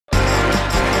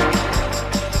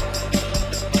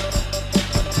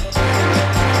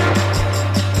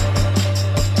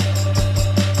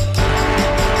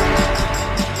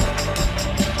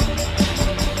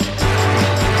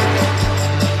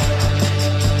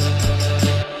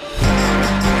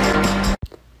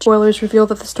Spoilers reveal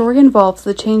that the story involves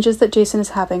the changes that Jason is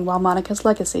having while Monica's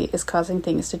legacy is causing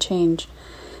things to change.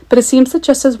 But it seems that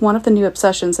just as one of the new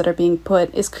obsessions that are being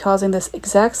put is causing this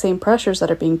exact same pressures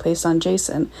that are being placed on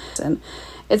Jason,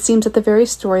 it seems that the very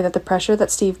story that the pressure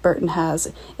that Steve Burton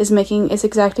has is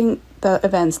exacting the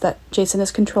events that Jason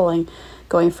is controlling,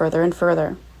 going further and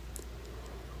further.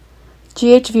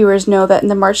 GH viewers know that in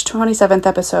the March 27th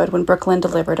episode, when Brooklyn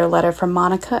delivered a letter from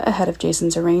Monica ahead of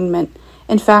Jason's arraignment,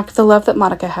 in fact, the love that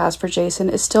Monica has for Jason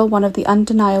is still one of the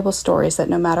undeniable stories that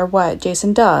no matter what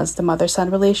Jason does, the mother-son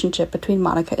relationship between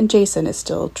Monica and Jason is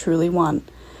still truly one.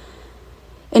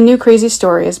 In new crazy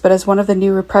stories, but as one of the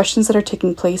new repressions that are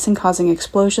taking place and causing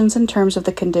explosions in terms of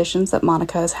the conditions that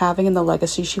Monica is having and the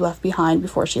legacy she left behind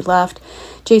before she left,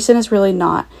 Jason is really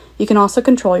not. You can also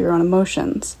control your own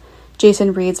emotions.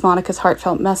 Jason reads Monica's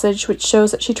heartfelt message, which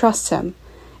shows that she trusts him.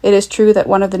 It is true that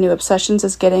one of the new obsessions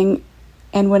is getting,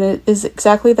 and when it is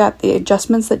exactly that, the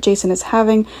adjustments that Jason is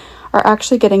having are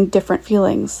actually getting different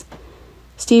feelings.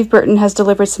 Steve Burton has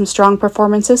delivered some strong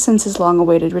performances since his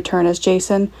long-awaited return as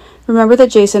Jason. Remember that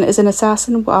Jason is an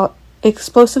assassin, while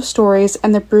explosive stories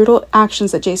and the brutal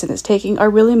actions that Jason is taking are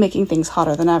really making things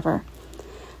hotter than ever.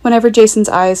 Whenever Jason's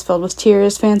eyes filled with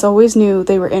tears, fans always knew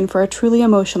they were in for a truly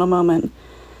emotional moment.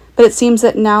 But it seems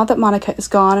that now that Monica is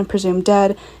gone and presumed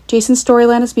dead, Jason's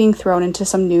storyline is being thrown into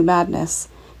some new madness.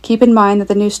 Keep in mind that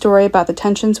the new story about the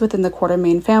tensions within the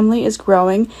Quartermaine family is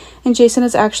growing, and Jason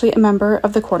is actually a member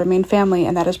of the Quartermaine family,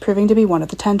 and that is proving to be one of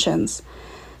the tensions.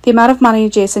 The amount of money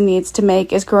Jason needs to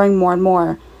make is growing more and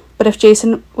more, but if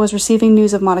Jason was receiving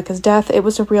news of Monica's death, it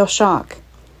was a real shock.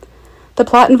 The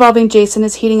plot involving Jason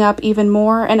is heating up even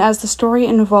more, and as the story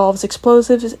involves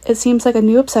explosives, it seems like a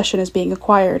new obsession is being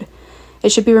acquired.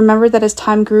 It should be remembered that as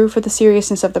time grew for the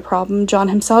seriousness of the problem, John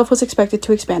himself was expected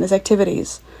to expand his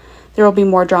activities. There will be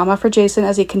more drama for Jason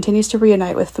as he continues to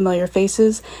reunite with familiar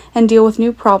faces and deal with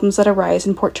new problems that arise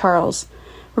in Port Charles.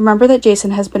 Remember that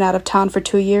Jason has been out of town for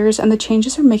 2 years, and the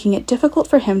changes are making it difficult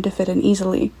for him to fit in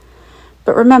easily.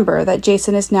 But remember that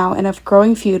Jason is now in a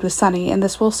growing feud with Sunny, and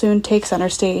this will soon take center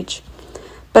stage.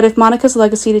 But if Monica's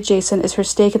legacy to Jason is her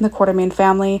stake in the Quartermaine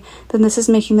family, then this is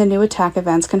making the new attack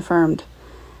events confirmed.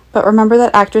 But remember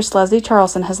that actress Leslie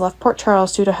Charleson has left Port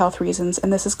Charles due to health reasons,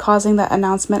 and this is causing that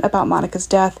announcement about Monica's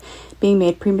death being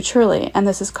made prematurely, and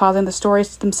this is causing the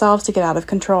stories themselves to get out of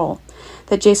control.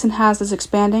 That Jason has is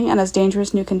expanding, and as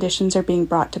dangerous new conditions are being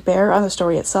brought to bear on the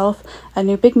story itself, a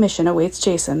new big mission awaits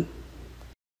Jason.